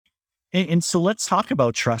And so let's talk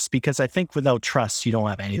about trust, because I think without trust, you don't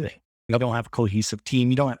have anything. You don't have a cohesive team.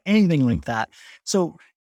 You don't have anything like that. So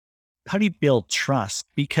how do you build trust?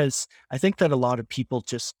 Because I think that a lot of people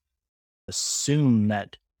just assume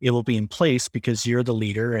that it will be in place because you're the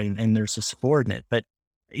leader and there's a subordinate. But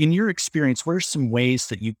in your experience, what are some ways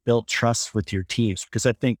that you built trust with your teams? Because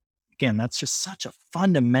I think, again, that's just such a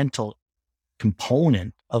fundamental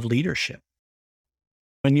component of leadership.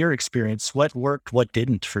 In your experience, what worked, what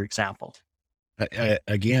didn't, for example?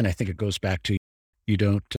 Again, I think it goes back to you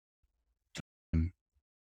don't um,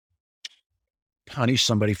 punish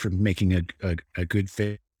somebody for making a good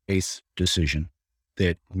faith decision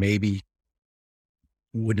that maybe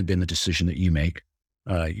wouldn't have been the decision that you make.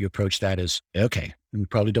 You approach that as, okay, we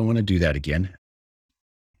probably don't want to do that again.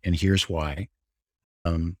 And here's why.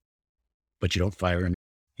 Um, but you don't fire them.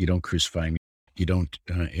 You don't crucify them. You don't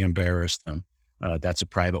embarrass them. That's a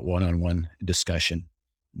private one-on-one discussion.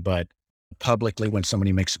 But publicly, when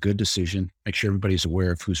somebody makes a good decision, make sure everybody's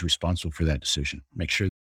aware of who's responsible for that decision. Make sure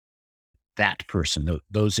that person,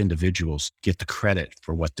 those individuals get the credit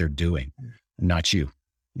for what they're doing, not you.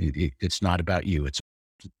 It's not about you. It's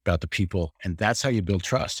about the people. And that's how you build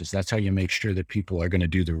trust, is that's how you make sure that people are going to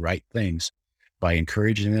do the right things by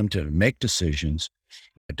encouraging them to make decisions.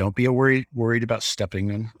 But don't be worried about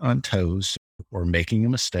stepping on toes or making a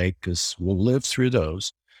mistake, because we'll live through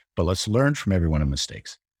those. But let's learn from every one of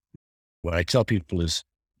mistakes. What I tell people is,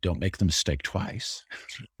 don't make the mistake twice.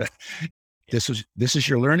 This is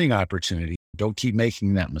your learning opportunity. Don't keep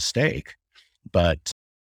making that mistake, but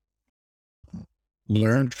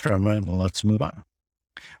learn from it and let's move on.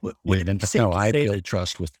 Would it be safe No, to I say build that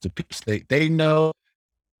trust with the people. They know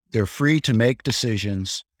they're free to make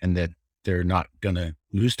decisions and that they're not going to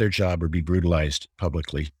lose their job or be brutalized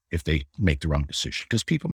publicly if they make the wrong decision, because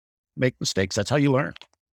people make mistakes. That's how you learn.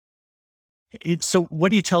 so what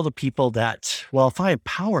do you tell the people that, well, if I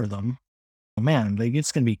empower them, oh man, like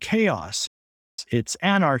it's going to be chaos. It's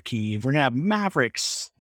anarchy. We're going to have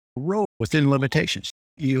mavericks. Within limitations,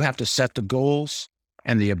 you have to set the goals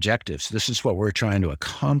and the objectives. This is what we're trying to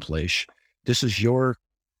accomplish. This is your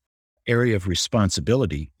area of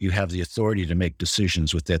responsibility. You have the authority to make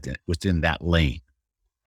decisions within that lane.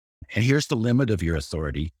 And here's the limit of your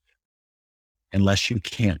authority. Unless you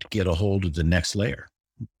can't get a hold of the next layer,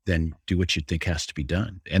 then do what you think has to be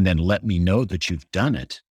done. And then let me know that you've done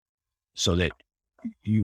it so that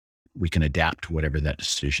we can adapt to whatever that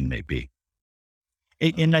decision may be.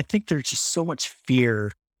 And I think there's just so much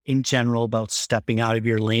fear in general about stepping out of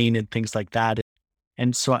your lane and things like that.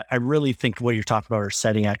 And so I really think what you're talking about are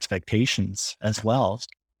setting expectations as well.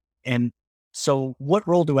 And so what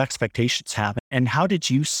role do expectations have? And how did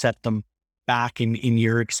you set them back in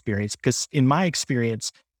your experience? Because in my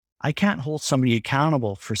experience, I can't hold somebody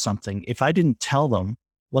accountable for something if I didn't tell them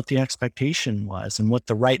what the expectation was and what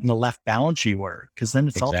the right and the left boundary were, because then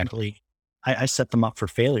it's Exactly. ultimately, I set them up for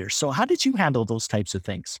failure. So how did you handle those types of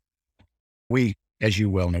things? We, as you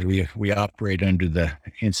well know, we operate under the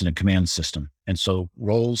incident command system. And so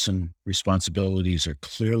roles and responsibilities are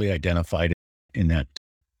clearly identified in that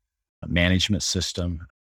management system.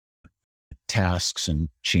 Tasks and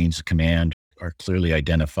chains of command are clearly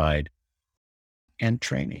identified, and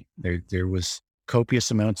training. There was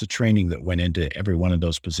copious amounts of training that went into every one of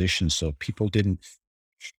those positions. So people didn't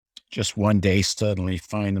just one day suddenly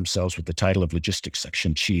find themselves with the title of logistics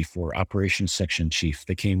section chief or operations section chief.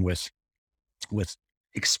 They came with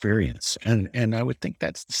experience. And I would think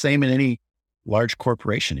that's the same in any large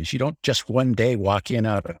corporation. Is you don't just one day walk in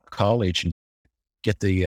out of college and get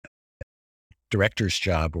the director's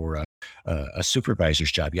job or a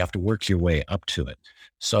supervisor's job. You have to work your way up to it.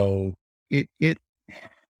 So it, it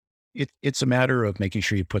it's a matter of making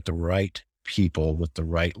sure you put the right people with the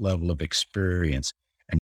right level of experience.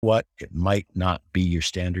 And what it might not be your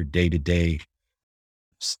standard day to day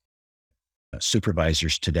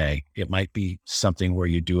supervisors today. It might be something where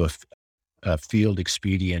you do a field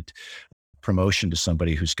expedient promotion to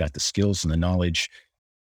somebody who's got the skills and the knowledge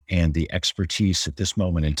and the expertise at this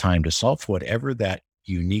moment in time to solve whatever that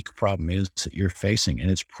unique problem is that you're facing. And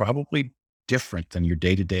it's probably different than your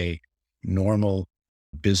day to day normal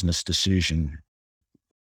business decision.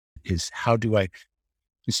 Is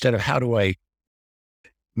instead of how do I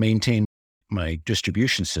maintain my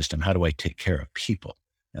distribution system, how do I take care of people?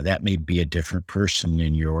 Now, that may be a different person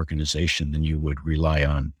in your organization than you would rely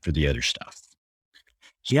on for the other stuff.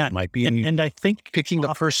 So Yeah. it might be in And I think picking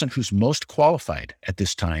the person who's most qualified at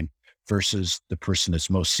this time versus the person that's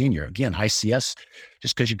most senior. Again, ICS,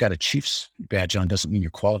 just because you've got a chief's badge on doesn't mean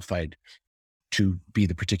you're qualified to be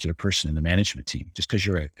the particular person in the management team. Just because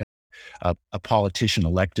you're a politician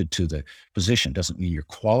elected to the position doesn't mean you're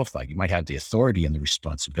qualified. You might have the authority and the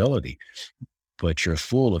responsibility, but you're a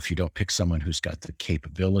fool if you don't pick someone who's got the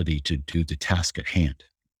capability to do the task at hand.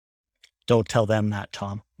 Don't tell them that,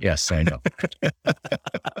 Tom. Yes, I know.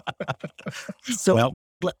 So, Well,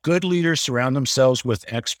 good leaders surround themselves with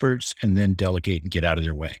experts and then delegate and get out of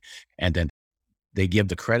their way. And then they give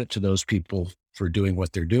the credit to those people for doing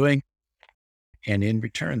what they're doing. And in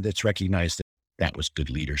return, that's recognized that that was good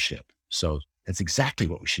leadership. So that's exactly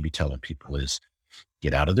what we should be telling people is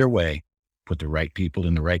get out of their way, put the right people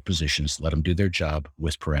in the right positions, let them do their job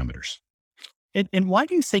with parameters. and why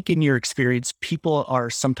do you think, in your experience, people are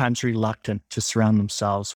sometimes reluctant to surround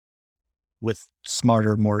themselves with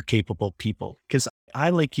smarter, more capable people? Because I,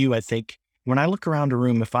 like you, I think when I look around a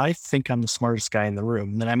room, if I think I'm the smartest guy in the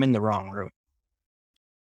room, then I'm in the wrong room.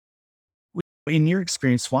 In your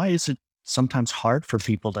experience, why is it sometimes hard for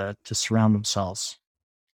people to surround themselves?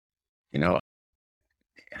 You know,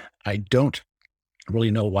 I don't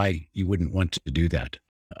really know why you wouldn't want to do that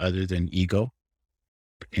other than ego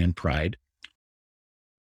and pride.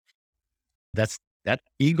 That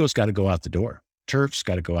ego's got to go out the door. Turf's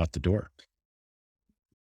got to go out the door.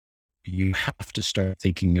 You have to start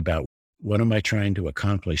thinking about what am I trying to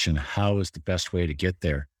accomplish and how is the best way to get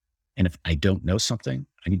there? And if I don't know something,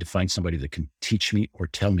 I need to find somebody that can teach me or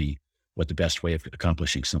tell me what the best way of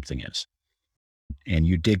accomplishing something is. And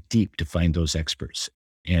you dig deep to find those experts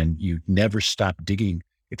and you never stop digging.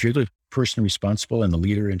 If you're the person responsible and the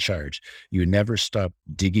leader in charge, you never stop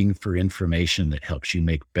digging for information that helps you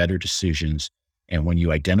make better decisions. And when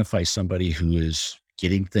you identify somebody who is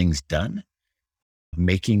getting things done,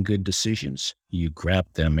 making good decisions, you grab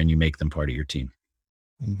them and you make them part of your team.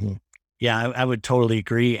 Mm-hmm. Yeah, I would totally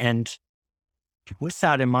agree. And with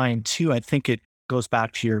that in mind too, I think it goes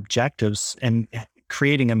back to your objectives and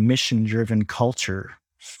creating a mission-driven culture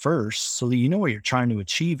first so that you know what you're trying to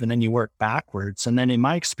achieve and then you work backwards. And then in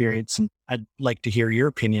my experience, and I'd like to hear your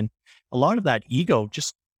opinion, a lot of that ego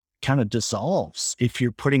just kind of dissolves if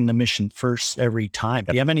you're putting the mission first every time.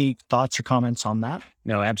 Do you have any thoughts or comments on that?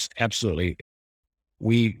 No, absolutely.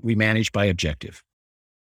 We manage by objective.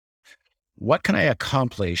 What can I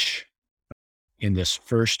accomplish in this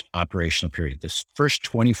first operational period, this first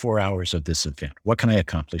 24 hours of this event? What can I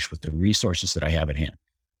accomplish with the resources that I have at hand?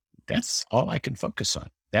 That's all I can focus on.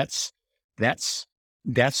 That's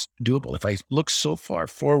doable. If I look so far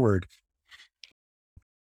forward,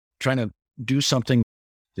 trying to do something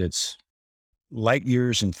that's light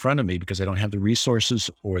years in front of me because I don't have the resources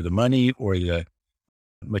or the money or the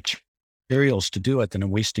materials to do it, then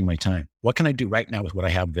I'm wasting my time. What can I do right now with what I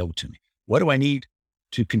have available to me? What do I need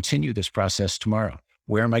to continue this process tomorrow?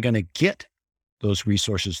 Where am I going to get those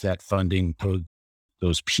resources, that funding,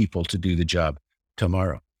 those people to do the job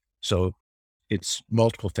tomorrow? So it's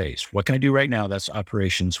multiple phase. What can I do right now? That's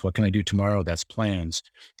operations. What can I do tomorrow? That's plans.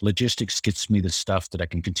 Logistics gets me the stuff that I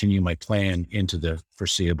can continue my plan into the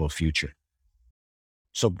foreseeable future.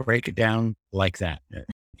 So break it down like that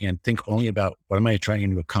and think only about what am I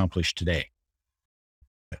trying to accomplish today?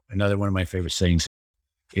 Another one of my favorite sayings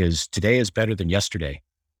is today is better than yesterday.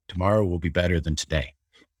 Tomorrow will be better than today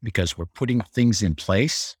because we're putting things in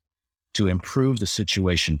place to improve the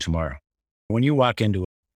situation tomorrow. When you walk into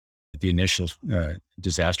the initial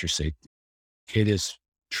disaster state, it is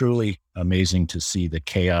truly amazing to see the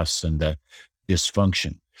chaos and the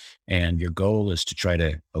dysfunction. And your goal is to try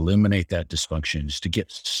to eliminate that dysfunction, is to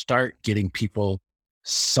start getting people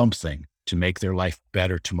something to make their life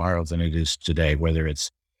better tomorrow than it is today, whether it's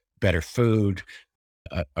better food,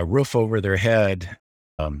 a roof over their head,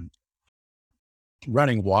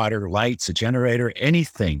 running water, lights, a generator,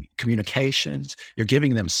 anything, communications. You're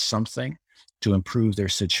giving them something to improve their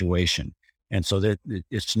situation. And so that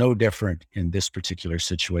it's no different in this particular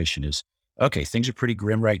situation is, okay, things are pretty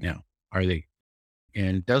grim right now. Are they?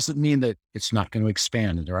 And it doesn't mean that it's not going to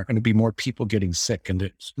expand and there aren't going to be more people getting sick and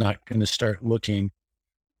it's not going to start looking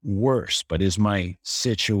worse. But is my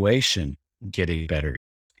situation getting better?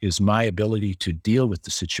 Is my ability to deal with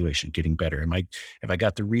the situation getting better? Have I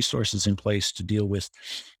got the resources in place to deal with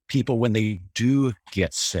people when they do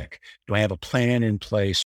get sick? Do I have a plan in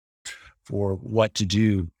place for what to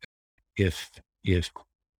do if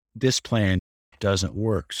this plan doesn't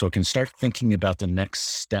work? So I can start thinking about the next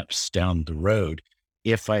steps down the road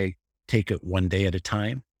if I take it one day at a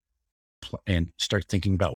time and start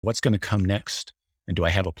thinking about what's going to come next. And do I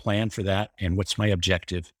have a plan for that? And what's my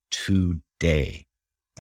objective today?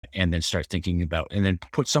 And then start thinking about, and then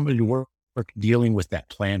put somebody to work dealing with that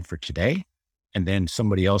plan for today. And then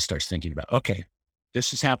somebody else starts thinking about, okay,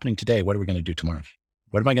 this is happening today. What are we going to do tomorrow?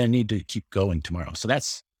 What am I going to need to keep going tomorrow? So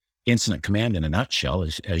that's incident command in a nutshell,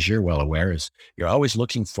 as you're well aware, is you're always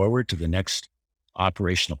looking forward to the next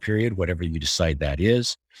operational period, whatever you decide that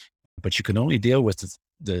is. But you can only deal with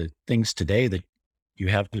the things today that you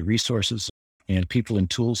have the resources and people and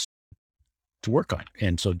tools to work on.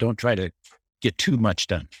 And so don't try to get too much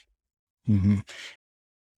done. Mm-hmm.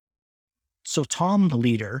 So Tom, the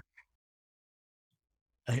leader,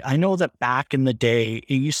 I know that back in the day,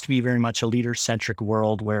 it used to be very much a leader-centric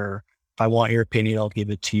world where if I want your opinion, I'll give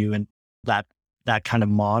it to you, and that kind of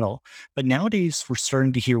model. But nowadays, we're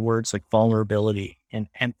starting to hear words like vulnerability and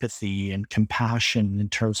empathy and compassion in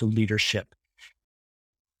terms of leadership.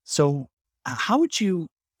 So how would you,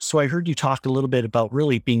 so I heard you talk a little bit about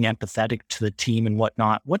really being empathetic to the team and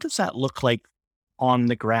whatnot. What does that look like on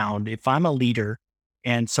the ground? If I'm a leader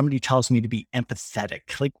and somebody tells me to be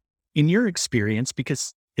empathetic, like in your experience,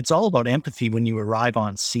 because it's all about empathy when you arrive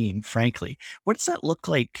on scene, frankly, what does that look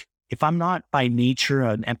like? If I'm not by nature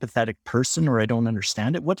an empathetic person or I don't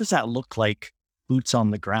understand it, what does that look like? Boots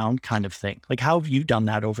on the ground kind of thing. Like, how have you done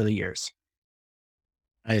that over the years?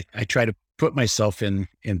 I try to put myself in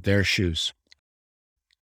their shoes.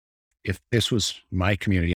 If this was my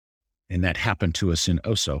community and that happened to us in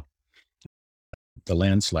Oso, the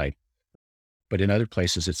landslide, but in other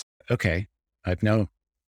places, it's okay.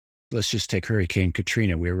 Let's just take Hurricane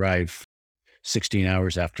Katrina. We arrive 16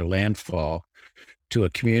 hours after landfall to a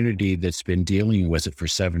community that's been dealing with it for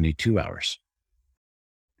 72 hours,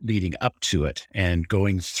 leading up to it and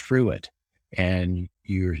going through it. And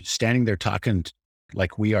you're standing there talking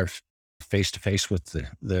like we are face to face with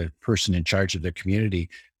the person in charge of their community.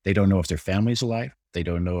 They don't know if their family's alive. They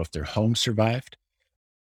don't know if their home survived.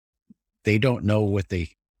 They don't know what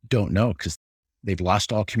they don't know because they've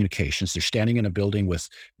lost all communications. They're standing in a building with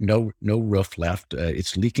no roof left.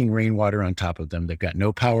 It's leaking rainwater on top of them. They've got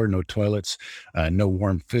no power, no toilets, no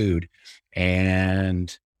warm food,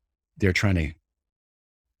 and they're trying to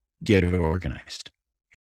get it organized.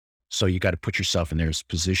 So you got to put yourself in their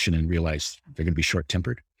position and realize they're going to be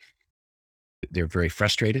short-tempered. They're very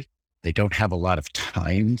frustrated. They don't have a lot of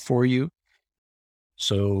time for you.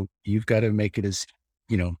 So you've got to make it as,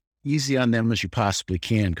 easy on them as you possibly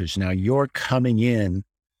can, because now you're coming in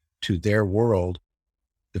to their world.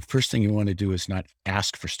 The first thing you want to do is not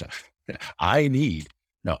ask for stuff.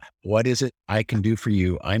 No, what is it I can do for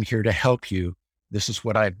you? I'm here to help you. This is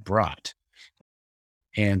what I've brought.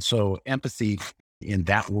 And so empathy in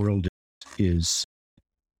that world is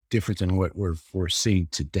different than what we're seeing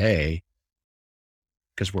today,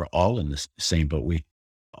 because we're all in the same boat. We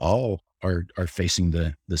all are facing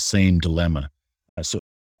the same dilemma. So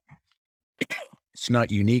it's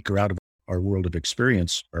not unique or out of our world of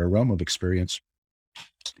experience or our realm of experience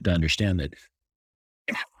to understand that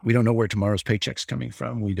we don't know where tomorrow's paycheck's coming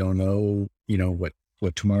from. We don't know,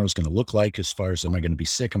 what tomorrow's going to look like as far as, am I going to be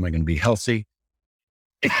sick? Am I going to be healthy?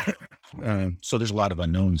 So there's a lot of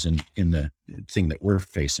unknowns in the thing that we're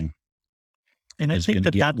facing. And I Is it think going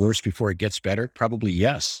to that get worse before it gets better? Probably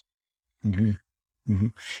yes. Mhm.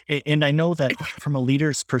 Mhm. And I know that from a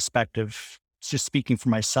leader's perspective, just speaking for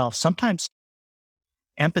myself, sometimes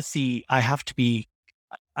empathy,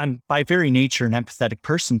 I'm by very nature an empathetic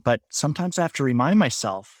person, but sometimes I have to remind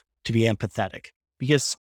myself to be empathetic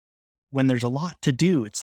because when there's a lot to do,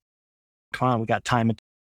 it's, come on, we got time,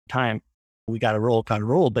 we got to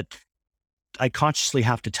roll. But I consciously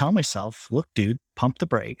have to tell myself, look, dude, pump the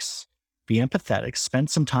brakes, be empathetic,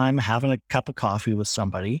 spend some time having a cup of coffee with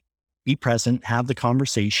somebody, be present, have the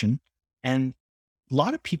conversation. And a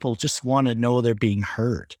lot of people just want to know they're being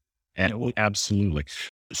heard. Absolutely.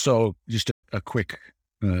 So just a quick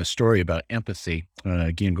story about empathy.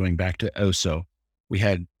 Again, going back to Oso, we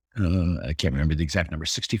had, I can't remember the exact number,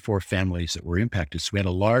 64 families that were impacted. So we had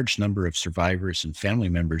a large number of survivors and family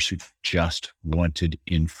members who just wanted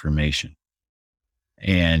information.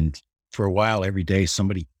 And for a while, every day,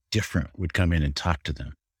 somebody different would come in and talk to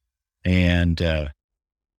them. And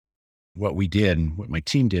what we did and what my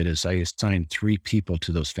team did is I assigned 3 people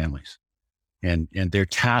to those families. And their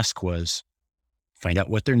task was find out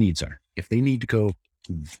what their needs are. If they need to go,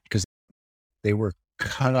 because they were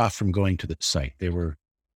cut off from going to the site. They were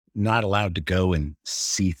not allowed to go and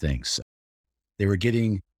see things. They were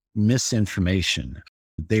getting misinformation.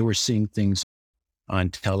 They were seeing things on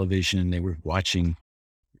television. They were watching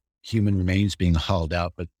human remains being hauled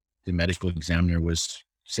out, but the medical examiner was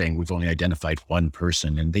saying, we've only identified one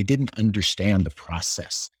person, and they didn't understand the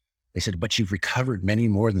process. They said, but you've recovered many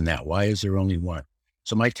more than that. Why is there only one?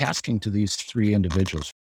 So my tasking to these 3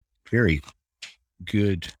 individuals, very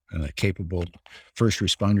good, capable first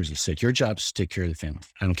responders, that said, your job is to take care of the family.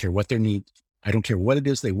 I don't care what their needs. I don't care what it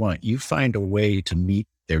is they want. You find a way to meet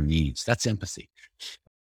their needs. That's empathy.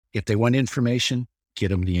 If they want information, get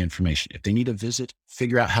them the information. If they need a visit,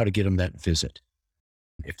 figure out how to get them that visit.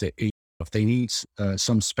 If they need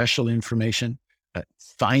some special information,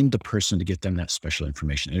 find the person to get them that special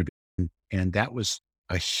information. And that was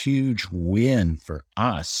a huge win for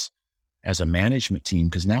us as a management team,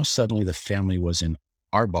 because now suddenly the family was in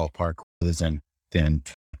our ballpark rather than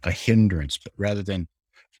a hindrance, but rather than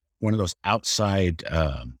one of those outside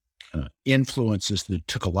influences that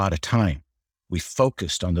took a lot of time. We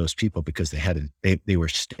focused on those people because they were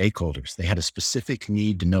stakeholders. They had a specific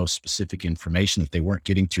need to know specific information that they weren't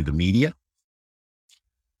getting through the media.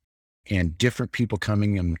 And different people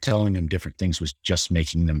coming and telling them different things was just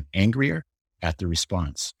making them angrier at the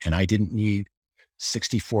response. And I didn't need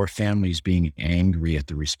 64 families being angry at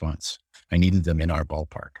the response. I needed them in our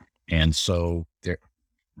ballpark. And so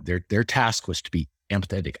their task was to be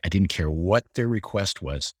empathetic. I didn't care what their request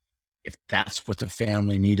was. If that's what the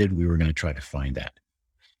family needed, we were going to try to find that.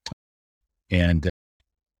 And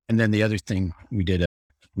then the other thing we did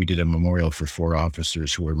a memorial for 4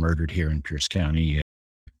 officers who were murdered here in Pierce County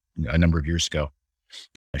a number of years ago.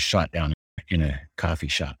 I shot down in a coffee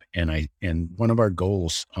shop, and one of our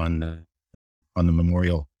goals on the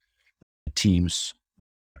memorial team's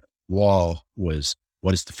wall was,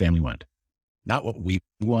 what does the family want? Not what we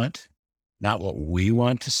want, not what we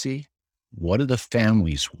want to see. What do the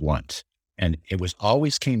families want? And it was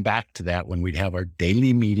always came back to that when we'd have our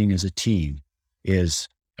daily meeting as a team is,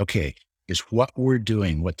 okay, is what we're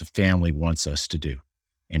doing what the family wants us to do?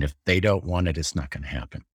 And if they don't want it, it's not going to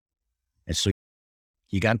happen. And so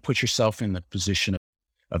you got to put yourself in the position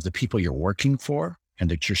of the people you're working for and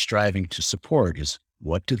that you're striving to support. Is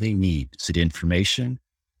what do they need? Is it information?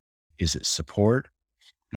 Is it support?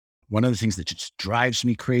 One of the things that just drives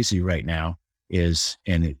me crazy right now is,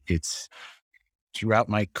 and it's throughout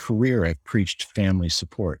my career, I've preached family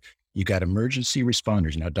support. You got emergency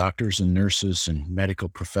responders, now doctors and nurses and medical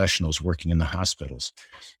professionals working in the hospitals.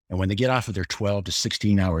 And when they get off of their 12 to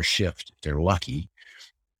 16 hour shift, if they're lucky,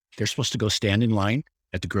 they're supposed to go stand in line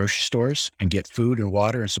at the grocery stores and get food and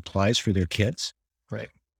water and supplies for their kids. Right.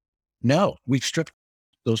 No, we've stripped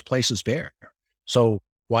those places bare. So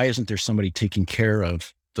why isn't there somebody taking care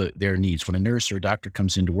of their needs? When a nurse or a doctor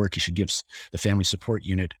comes into work, you should give the family support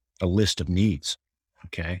unit a list of needs.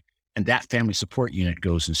 Okay. And that family support unit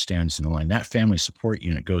goes and stands in the line. That family support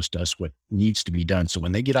unit goes, does what needs to be done. So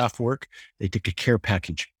when they get off work, they take a care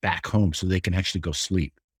package back home so they can actually go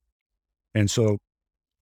sleep. And so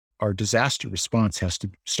our disaster response has to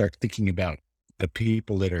start thinking about the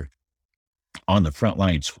people that are on the front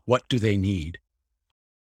lines. What do they need?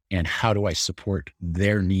 And how do I support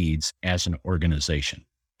their needs as an organization?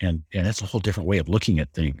 And that's a whole different way of looking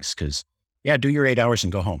at things, because do your 8 hours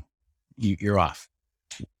and go home. You're off.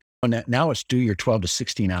 Now it's do your 12 to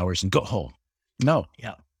 16 hours and go home. No,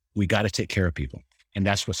 we got to take care of people. And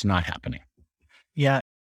that's what's not happening. Yeah.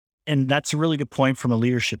 And that's a really good point from a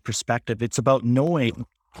leadership perspective. It's about knowing,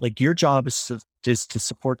 like, your job is to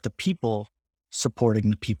support the people supporting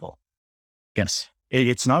the people. Yes.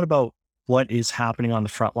 It's not about what is happening on the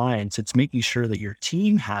front lines. It's making sure that your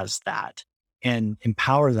team has that and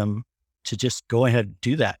empower them to just go ahead and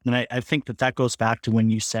do that. And I think that goes back to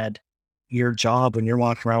when you said your job, when you're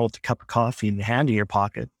walking around with a cup of coffee and the hand in your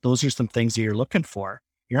pocket, those are some things that you're looking for.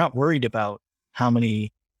 You're not worried about how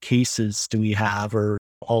many cases do we have or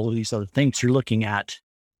all of these other things. You're looking at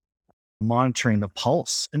monitoring the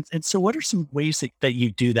pulse. And so what are some ways that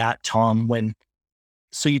you do that, Tom,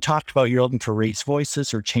 so you talked about you're looking for raised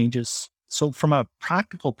voices or changes. So from a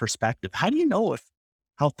practical perspective, how do you know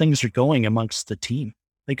how things are going amongst the team?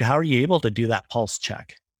 Like, how are you able to do that pulse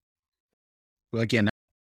check? Well, again,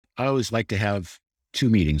 I always like to have 2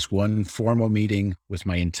 meetings, one formal meeting with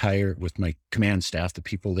my command staff, the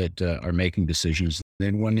people that are making decisions,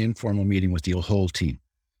 then one informal meeting with the whole team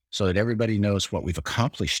so that everybody knows what we've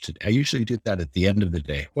accomplished today. I usually do that at the end of the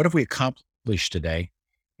day. What have we accomplished today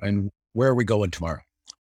and where are we going tomorrow?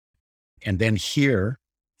 And then hear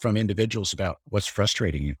from individuals about what's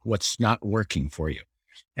frustrating you, what's not working for you.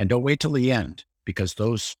 And don't wait till the end, because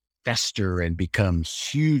those fester and become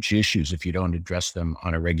huge issues if you don't address them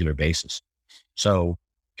on a regular basis. So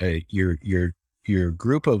your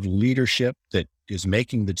group of leadership that is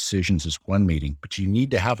making the decisions is one meeting, but you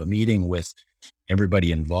need to have a meeting with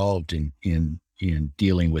everybody involved in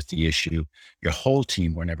dealing with the issue, your whole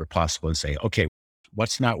team whenever possible, and say, okay,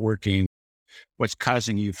 what's not working? What's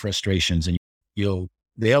causing you frustrations? And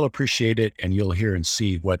they'll appreciate it, and you'll hear and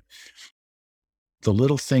see what the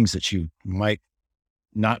little things that you might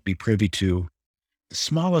not be privy to. The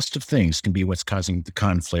smallest of things can be what's causing the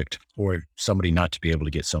conflict or somebody not to be able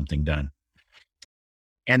to get something done.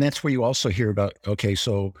 And that's where you also hear about, okay,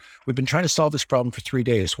 so we've been trying to solve this problem for 3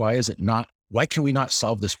 days. Why can we not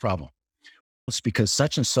solve this problem? It's because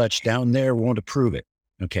such and such down there won't approve it.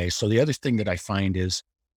 Okay. So the other thing that I find is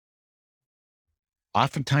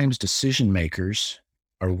oftentimes decision makers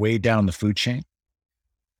are way down the food chain,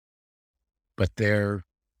 but they're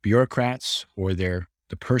bureaucrats or they're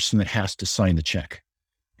the person that has to sign the check.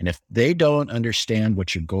 And if they don't understand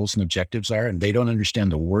what your goals and objectives are, and they don't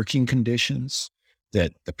understand the working conditions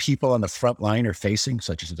that the people on the front line are facing,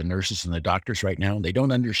 such as the nurses and the doctors right now, they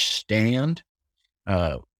don't understand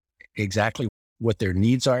uh, exactly what their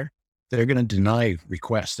needs are, they're going to deny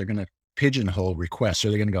requests. They're going to pigeonhole requests, or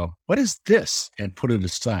they're going to go, "What is this?" and put it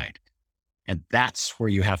aside. And that's where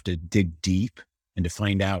you have to dig deep and to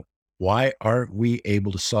find out, why aren't we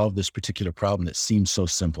able to solve this particular problem that seems so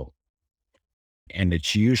simple? And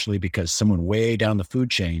it's usually because someone way down the food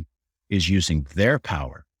chain is using their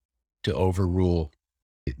power to overrule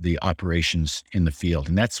the operations in the field.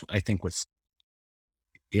 And that's, I think, what's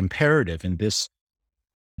imperative in this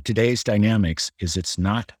today's dynamics is it's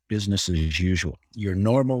not business as usual. Your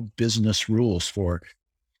normal business rules for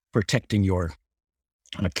protecting your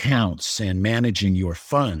accounts and managing your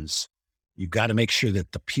funds, you've got to make sure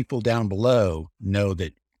that the people down below know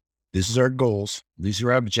that this is our goals, these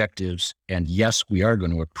are our objectives, and yes, we are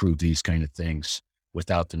going to approve these kind of things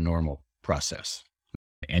without the normal process.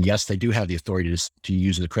 And yes, they do have the authority to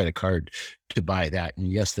use the credit card to buy that. And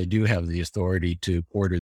yes, they do have the authority to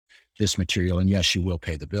order this material. And yes, you will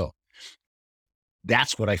pay the bill.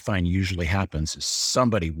 That's what I find usually happens is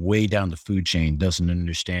somebody way down the food chain doesn't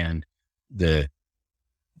understand the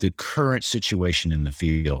current situation in the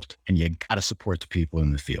field. And you got to support the people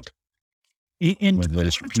in the field. In Whether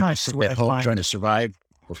it's people at home trying to survive.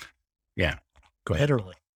 Yeah, go ahead.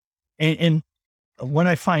 literally. And what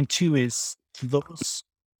I find too is those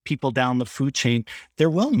people down the food chain, they're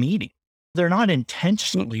well meaning. They're not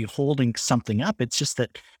intentionally holding something up. It's just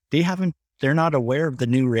that they're not aware of the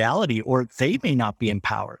new reality, or they may not be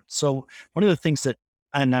empowered. So one of the things that,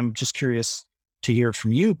 and I'm just curious to hear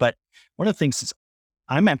from you, but one of the things is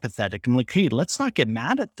I'm empathetic. I'm like, hey, let's not get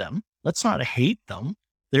mad at them. Let's not hate them.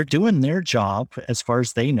 They're doing their job as far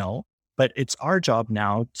as they know, but it's our job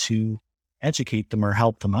now to educate them or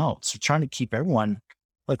help them out. So trying to keep everyone,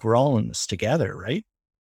 like, we're all in this together, right?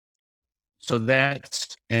 So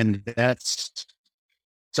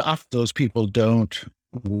so often those people don't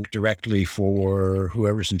work directly for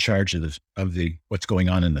whoever's in charge of the what's going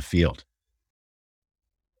on in the field.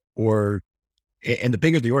 And the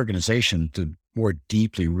bigger the organization, the more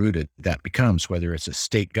deeply rooted that becomes, whether it's a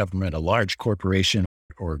state government, a large corporation,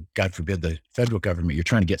 or God forbid, the federal government. You're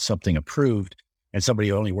trying to get something approved, and somebody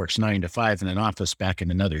who only works 9 to 5 in an office back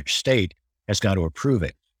in another state has got to approve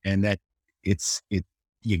it. And that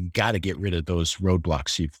you got to get rid of those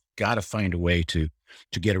roadblocks. You've got to find a way to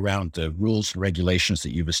get around the rules and regulations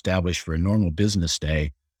that you've established for a normal business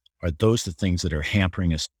day. Are those the things that are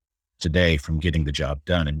hampering us today from getting the job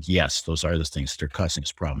done? And yes, those are the things that are causing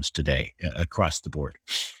us problems today across the board.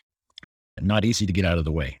 Not easy to get out of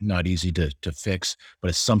the way, not easy to fix, but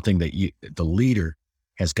it's something that the leader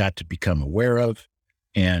has got to become aware of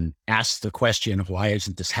and ask the question, why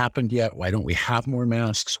hasn't this happened yet? Why don't we have more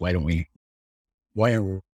masks? Why are we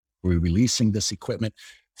releasing this equipment?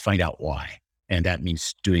 Find out why. And that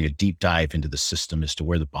means doing a deep dive into the system as to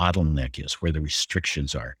where the bottleneck is, where the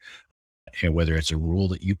restrictions are, and whether it's a rule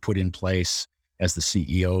that you put in place as the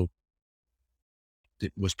CEO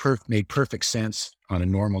that was made perfect sense on a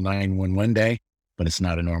normal 911 day, but it's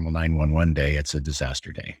not a normal 911 day. It's a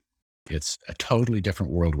disaster day. It's a totally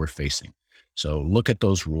different world we're facing. So look at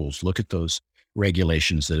those rules, look at those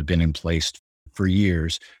regulations that have been in place for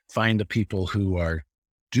years. Find the people who are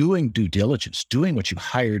doing due diligence, doing what you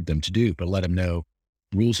hired them to do, but let them know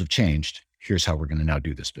rules have changed. Here's how we're going to now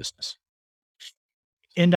do this business.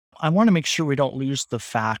 And I want to make sure we don't lose sight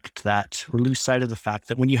of the fact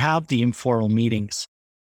that when you have the informal meetings,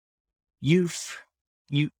 you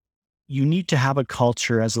need to have a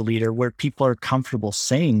culture as a leader where people are comfortable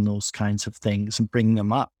saying those kinds of things and bringing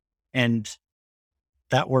them up. And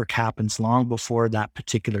that work happens long before that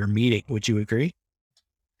particular meeting. Would you agree?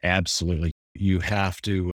 Absolutely. You have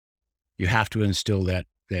to instill that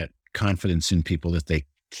confidence in people that they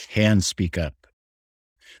can speak up,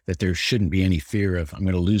 that there shouldn't be any fear of, I'm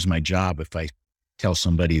going to lose my job if I tell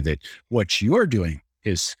somebody that what you're doing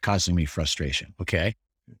is causing me frustration. Okay.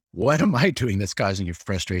 What am I doing that's causing you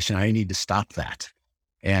frustration? I need to stop that.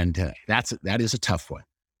 And that is a tough one.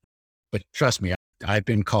 But trust me, I've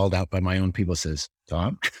been called out by my own people. Says,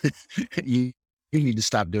 Tom, you need to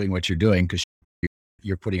stop doing what you're doing because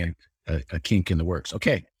you're putting a kink in the works.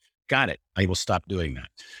 Okay, got it. I will stop doing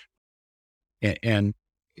that. And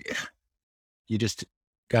you just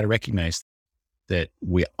got to recognize that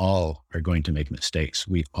we all are going to make mistakes.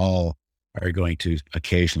 We all are going to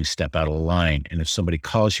occasionally step out of line. And if somebody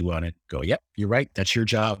calls you on it, go, yep, you're right. That's your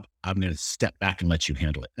job. I'm going to step back and let you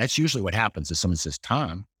handle it. That's usually what happens. If someone says,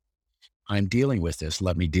 Tom, I'm dealing with this.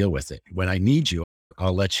 Let me deal with it. When I need you,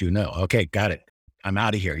 I'll let you know. Okay, got it. I'm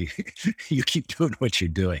out of here. You keep doing what you're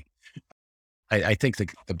doing. I think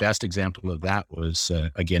the best example of that was,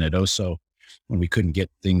 again, at OSO, when we couldn't get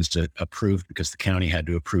things approved because the county had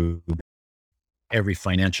to approve every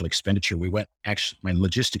financial expenditure. My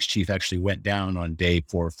logistics chief actually went down on day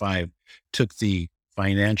 4 or 5, took the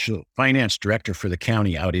finance director for the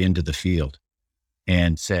county out into the field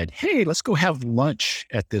and said, hey, let's go have lunch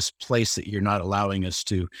at this place that you're not allowing us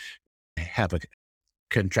to have a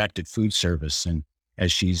contracted food service. And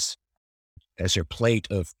as her plate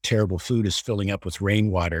of terrible food is filling up with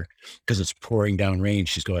rainwater because it's pouring down rain,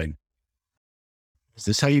 she's going, is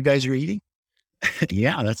this how you guys are eating?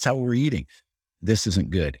 Yeah, that's how we're eating. This isn't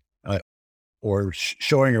good. Or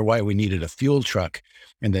showing her why we needed a fuel truck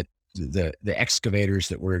and that the excavators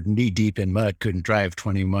that were knee deep in mud couldn't drive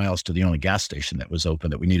 20 miles to the only gas station that was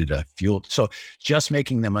open, that we needed a fuel. So just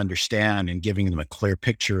making them understand and giving them a clear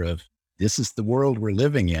picture of this is the world we're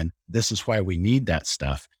living in. This is why we need that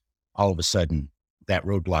stuff. All of a sudden that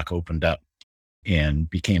roadblock opened up and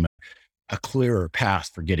became a clearer path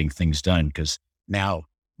for getting things done. Because now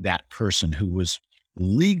that person who was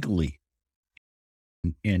legally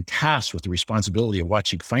and tasked with the responsibility of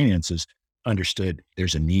watching finances understood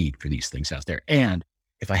there's a need for these things out there. And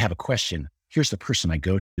if I have a question, here's the person I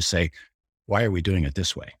go to say, why are we doing it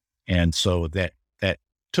this way? And so that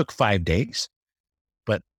took 5 days,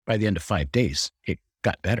 but by the end of 5 days, it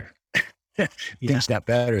got better. Things got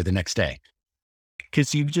better the next day.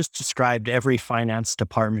 Because you've just described every finance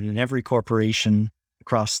department and every corporation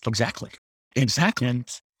across the Exactly.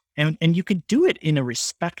 And you can do it in a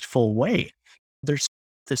respectful way. There's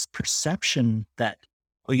this perception that,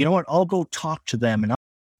 well, you know what, I'll go talk to them and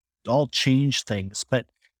I'll change things. But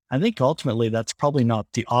I think ultimately that's probably not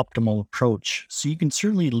the optimal approach. So you can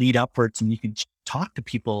certainly lead upwards and you can talk to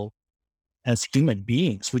people as human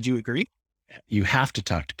beings. Would you agree? You have to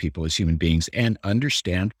talk to people as human beings and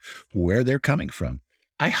understand where they're coming from.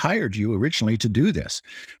 I hired you originally to do this.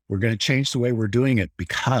 We're going to change the way we're doing it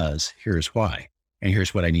because here's why. And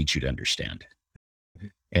here's what I need you to understand.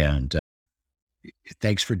 And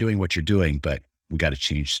thanks for doing what you're doing, but we got to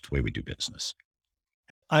change the way we do business.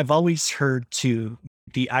 I've always heard too,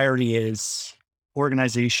 the irony is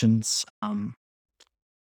organizations,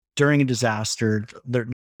 during a disaster,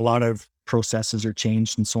 a lot of processes are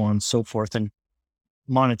changed and so on and so forth. And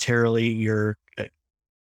monetarily, your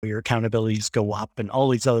accountabilities go up and all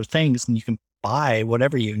these other things, and you can buy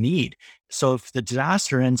whatever you need. So if the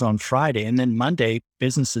disaster ends on Friday and then Monday,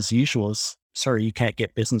 business as usual is, sorry, you can't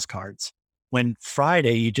get business cards. When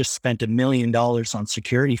Friday, you just spent $1 million on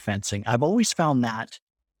security fencing. I've always found that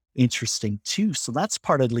interesting too. So that's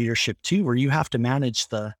part of leadership too, where you have to manage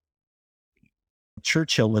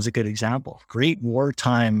Churchill was a good example. Great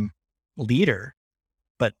wartime leader,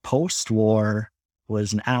 but post-war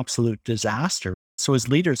was an absolute disaster. So as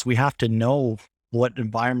leaders, we have to know what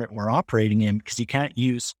environment we're operating in, because you can't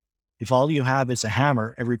use, if all you have is a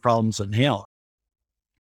hammer, every problem's a nail.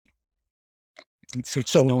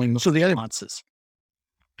 So knowing the nuances.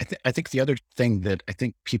 I think the other thing that I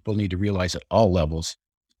think people need to realize at all levels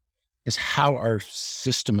is how our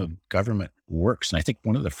system of government works. And I think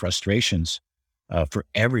one of the frustrations for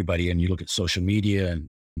everybody, and you look at social media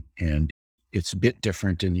and it's a bit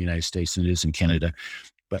different in the United States than it is in Canada,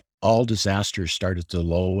 but all disasters start at the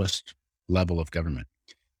lowest level of government.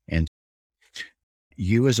 And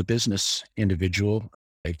you as a business individual,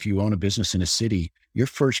 if you own a business in a city, your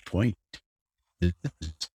first point is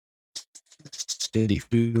city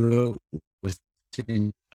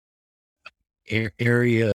within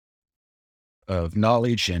area of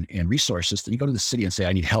knowledge and resources, then you go to the city and say,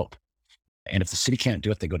 I need help. And if the city can't do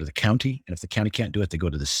it, they go to the county. And if the county can't do it, they go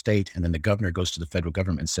to the state. And then the governor goes to the federal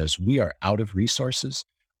government and says, we are out of resources.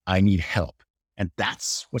 I need help. And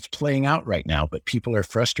that's what's playing out right now. But people are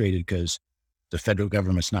frustrated because the federal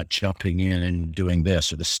government's not jumping in and doing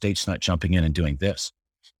this, or the state's not jumping in and doing this.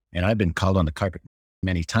 And I've been called on the carpet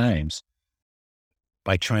many times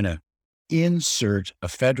by trying to insert a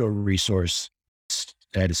federal resource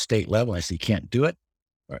at a state level. I say, you can't do it.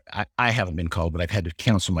 I haven't been called, but I've had to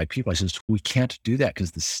counsel my people. I says, we can't do that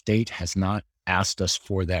because the state has not asked us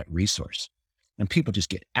for that resource. And people just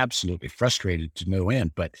get absolutely frustrated to no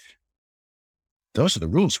end. But those are the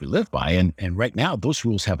rules we live by. And right now, those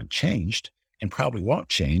rules haven't changed. and probably won't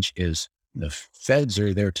change is the feds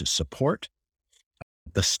are there to support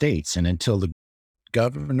the states. And until the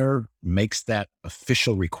governor makes that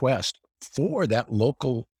official request for that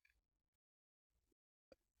local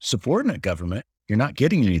subordinate government, you're not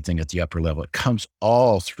getting anything at the upper level. It comes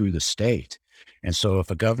all through the state. And so if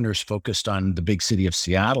a governor is focused on the big city of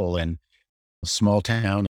Seattle and a small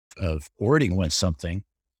town of Ording wants something,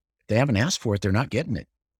 they haven't asked for it, they're not getting it.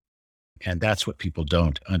 And that's what people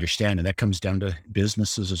don't understand. And that comes down to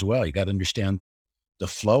businesses as well. You got to understand the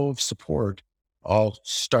flow of support all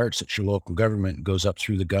starts at your local government and goes up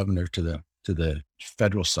through the governor to the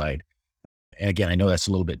federal side. And again, I know that's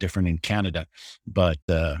a little bit different in Canada, but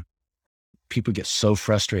people get so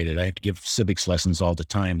frustrated. I have to give civics lessons all the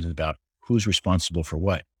time about who's responsible for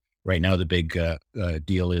what. Right now, the big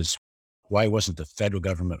deal is, why wasn't the federal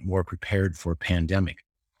government more prepared for a pandemic?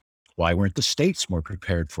 Why weren't the states more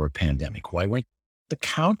prepared for a pandemic? Why weren't the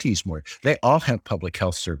counties more? They all have public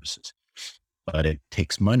health services, but it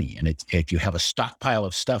takes money. And if you have a stockpile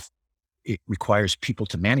of stuff, it requires people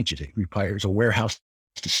to manage it. It requires a warehouse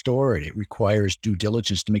to store it. It requires due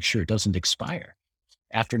diligence to make sure it doesn't expire.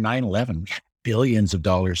 After 9/11, we had billions of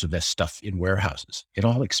dollars of that stuff in warehouses. It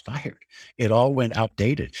all expired. It all went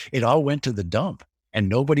outdated. It all went to the dump. And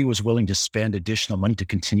nobody was willing to spend additional money to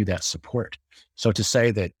continue that support. So to say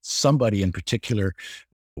that somebody in particular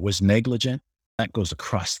was negligent, that goes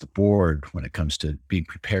across the board when it comes to being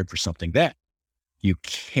prepared for something that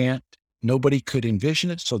nobody could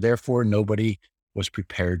envision it. So therefore, nobody was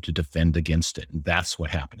prepared to defend against it. And that's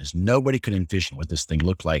what happened, is nobody could envision what this thing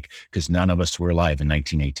looked like because none of us were alive in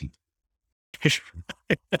 1918.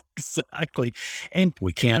 Exactly. And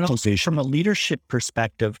we can't from a leadership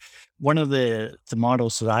perspective, one of the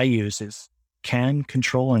models that I use is can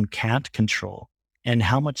control and can't control, and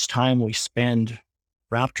how much time we spend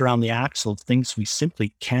wrapped around the axle of things we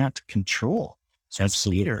simply can't control. So as a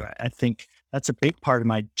leader, I think that's a big part of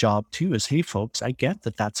my job too, is, hey folks, I get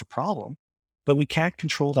that that's a problem, but we can't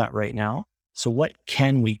control that right now. So what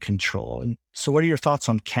can we control? And so what are your thoughts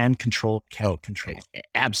on can control, can't control?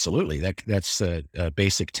 Absolutely. That's a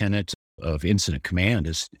basic tenet of incident command,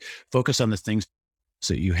 is focus on the things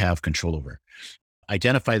that you have control over.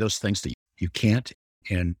 Identify those things that you can't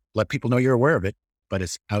and let people know you're aware of it, but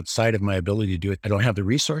it's outside of my ability to do it. I don't have the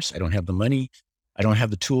resource. I don't have the money. I don't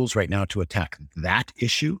have the tools right now to attack that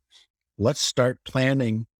issue. Let's start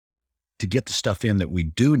planning to get the stuff in that we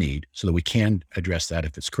do need so that we can address that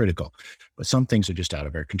if it's critical. But some things are just out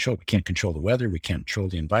of our control. We can't control the weather. We can't control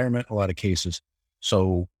the environment in a lot of cases.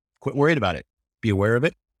 So quit worried about it. Be aware of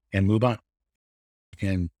it and move on.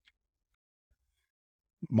 And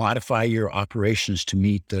modify your operations to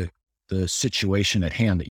meet the situation at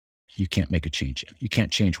hand that you can't make a change in. You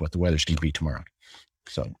can't change what the weather's going to be tomorrow.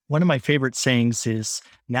 So one of my favorite sayings is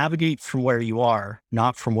navigate from where you are,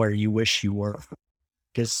 not from where you wish you were.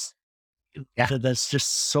 Because that's just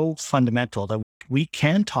so fundamental that we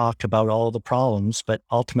can talk about all the problems, but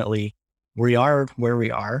ultimately we are where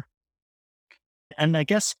we are. And I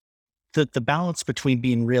guess the balance between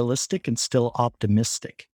being realistic and still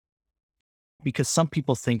optimistic, because some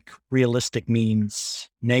people think realistic means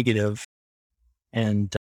negative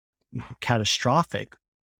and catastrophic.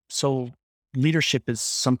 So leadership is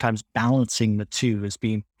sometimes balancing the two, as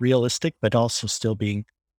being realistic, but also still being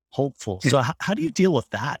hopeful. So how do you deal with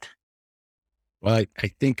that? Well, I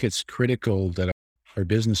think it's critical that our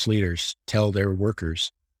business leaders tell their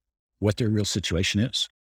workers what their real situation is.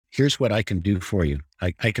 Here's what I can do for you.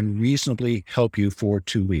 I can reasonably help you for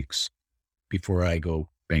 2 weeks before I go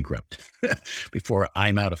bankrupt, before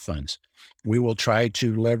I'm out of funds. We will try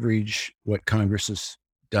to leverage what Congress has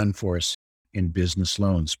done for us in business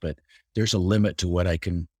loans, but there's a limit to what I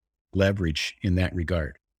can leverage in that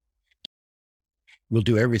regard. We'll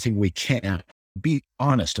do everything we can. Be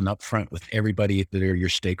honest and upfront with everybody that are your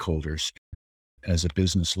stakeholders as a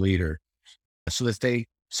business leader, so that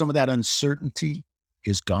some of that uncertainty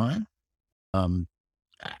is gone.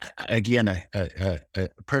 Again, a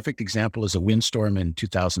perfect example is a windstorm in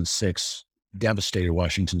 2006 devastated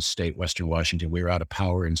Washington State, Western Washington. We were out of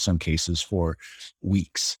power in some cases for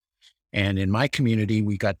weeks. And in my community,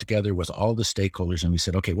 we got together with all the stakeholders and we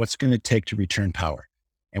said, okay, what's it going to take to return power?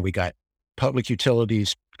 And we got public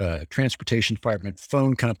utilities, transportation department,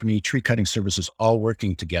 phone company, tree cutting services, all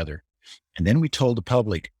working together. And then we told the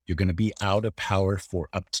public, you're going to be out of power for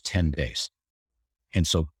up to 10 days. And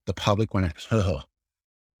so the public went, oh,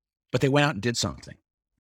 but they went out and did something.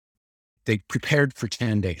 They prepared for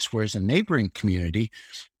 10 days. Whereas a neighboring community,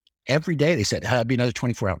 every day they said, it'll be another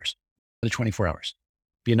 24 hours, another 24 hours,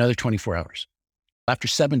 be another 24 hours. After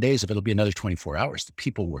 7 days of it'll be another 24 hours. The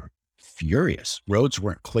people were furious. Roads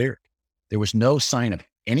weren't cleared. There was no sign of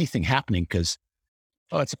anything happening because,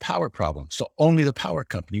 oh, it's a power problem. So only the power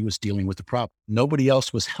company was dealing with the problem. Nobody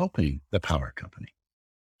else was helping the power company.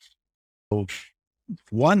 So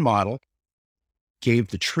one model gave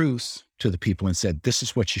the truth to the people and said, this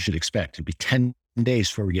is what you should expect. It'll be 10 days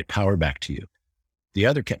before we get power back to you. The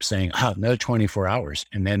other kept saying, another 24 hours.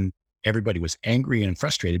 And then everybody was angry and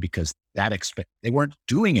frustrated because they weren't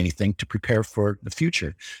doing anything to prepare for the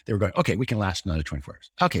future. They were going, okay, we can last another 24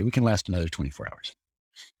 hours. Okay, we can last another 24 hours.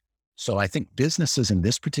 So I think businesses in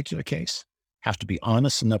this particular case have to be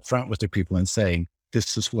honest and upfront with their people and saying,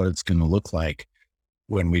 this is what it's going to look like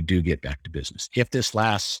when we do get back to business. If this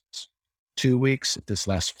lasts 2 weeks, if this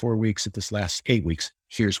lasts 4 weeks, if this lasts 8 weeks,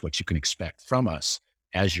 here's what you can expect from us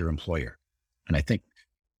as your employer. And I think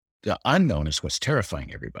the unknown is what's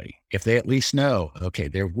terrifying everybody. If they at least know, okay,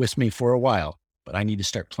 they're with me for a while, but I need to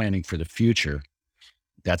start planning for the future,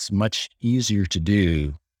 that's much easier to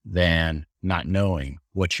do than not knowing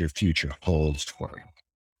what your future holds for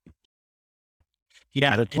you.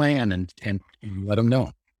 Yeah. Have a plan and let them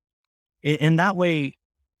know. In that way,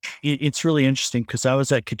 it's really interesting because I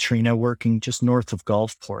was at Katrina working just north of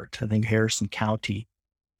Gulfport, I think Harrison County.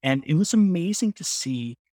 And it was amazing to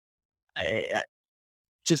see.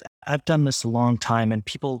 I've done this a long time, and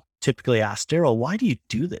people typically ask, Daryl, why do you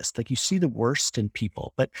do this? Like, you see the worst in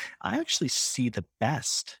people, but I actually see the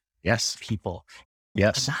best Yes. people.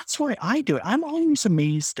 Yes. And that's why I do it. I'm always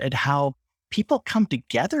amazed at how people come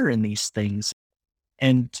together in these things.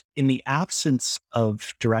 And in the absence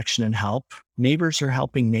of direction and help, neighbors are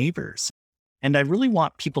helping neighbors. And I really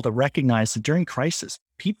want people to recognize that during crisis,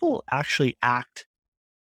 people actually act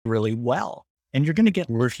really well. And you're going to get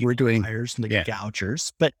We're doing liars and the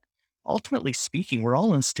gougers, but ultimately speaking, we're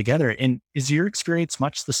all in this together. And is your experience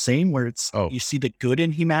much the same where you see the good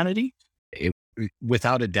in humanity?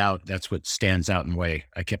 Without a doubt, that's what stands out in a way.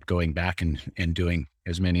 I kept going back and doing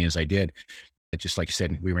as many as I did. Just like you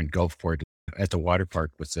said, we were in Gulfport at the water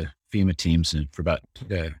park with the FEMA teams and for about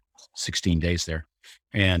 16 days there.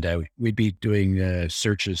 And we'd be doing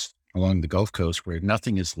searches along the Gulf Coast where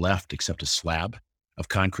nothing is left except a slab of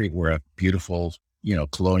concrete where a beautiful,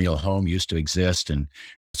 colonial home used to exist and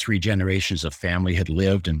 3 generations of family had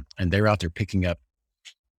lived. And they're out there picking up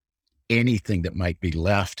anything that might be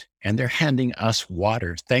left. And they're handing us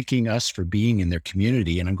water, thanking us for being in their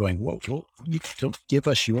community. And I'm going, whoa, you don't give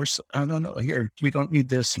us yours. Oh, no, here, we don't need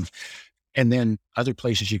this. And then other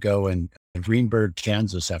places you go in Greenberg,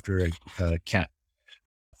 Kansas, after a Cat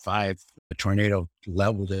 5 tornado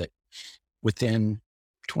leveled it, within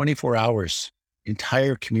 24 hours,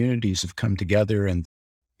 entire communities have come together and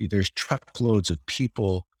there's truckloads of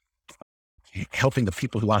people helping the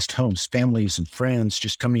people who lost homes, families and friends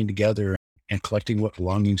just coming together and collecting what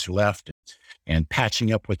belongings are left and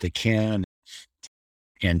patching up what they can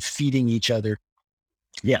and feeding each other.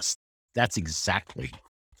 Yes, that's exactly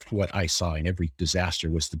what I saw in every disaster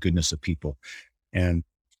was the goodness of people and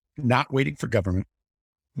not waiting for government,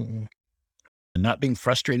 and not being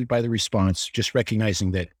frustrated by the response, just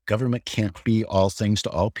recognizing that government can't be all things to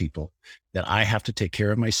all people, that I have to take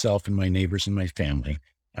care of myself and my neighbors and my family,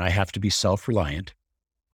 and I have to be self-reliant.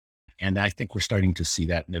 And I think we're starting to see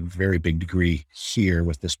that in a very big degree here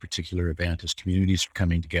with this particular event as communities are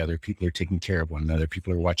coming together, people are taking care of one another,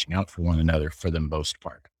 people are watching out for one another for the most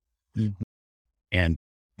part. Mm-hmm. And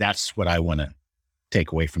that's what I want to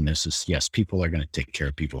take away from this is, yes, people are going to take care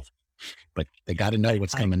of people, but they got to know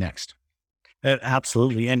what's coming next.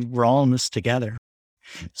 Absolutely. And we're all in this together.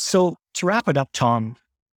 So to wrap it up, Tom,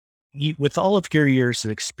 with all of your years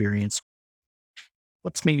of experience,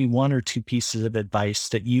 what's maybe 1 or 2 pieces of advice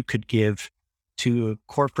that you could give to a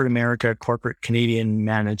corporate America, corporate Canadian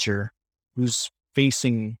manager who's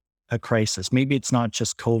facing a crisis? Maybe it's not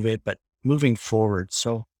just COVID, but moving forward.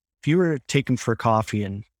 So if you were taken for coffee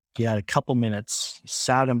and you had a couple minutes, you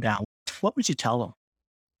sat them down, what would you tell them?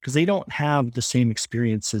 Because they don't have the same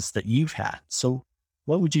experiences that you've had. So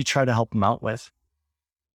what would you try to help them out with?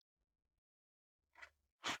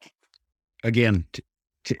 Again,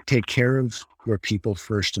 take care of your people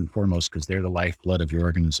first and foremost, because they're the lifeblood of your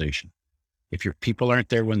organization. If your people aren't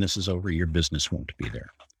there when this is over, your business won't be there.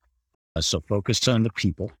 So focus on the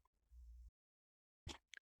people.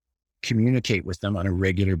 Communicate with them on a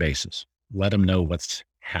regular basis. Let them know what's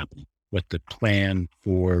happening, what the plan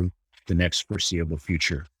for the next foreseeable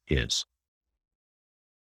future is.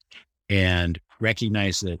 And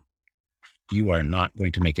recognize that you are not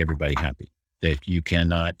going to make everybody happy, that you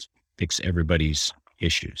cannot fix everybody's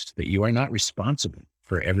issues, that you are not responsible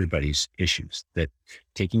for everybody's issues, that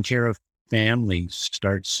taking care of family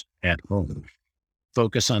starts at home.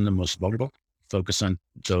 Focus on the most vulnerable, focus on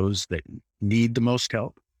those that need the most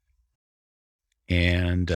help,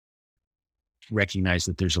 and recognize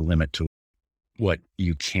that there's a limit to what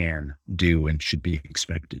you can do and should be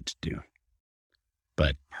expected to do.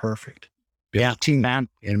 But Perfect. build a team, man.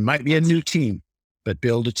 It might be a new team, but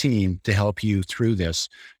build a team to help you through this.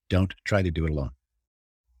 Don't try to do it alone.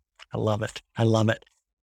 I love it. I love it.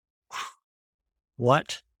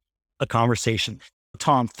 What a conversation.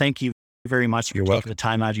 Tom, thank you very much for You're taking welcome. the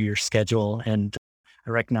time out of your schedule. And I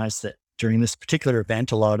recognize that during this particular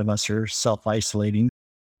event, a lot of us are self-isolating,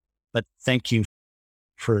 but thank you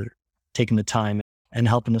for taking the time and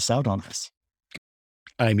helping us out on this.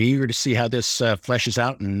 I'm eager to see how this fleshes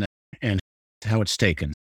out and how it's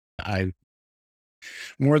taken. I'm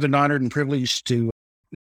more than honored and privileged to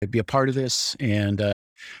be a part of this. And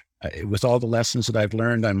with all the lessons that I've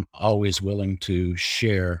learned, I'm always willing to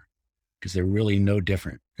share because they're really no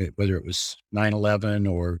different. Whether it was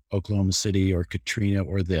 9/11 or Oklahoma City or Katrina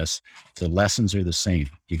or this, the lessons are the same.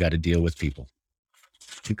 You got to deal with people.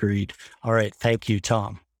 Agreed. All right. Thank you,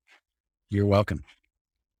 Tom. You're welcome.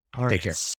 All right. Take care.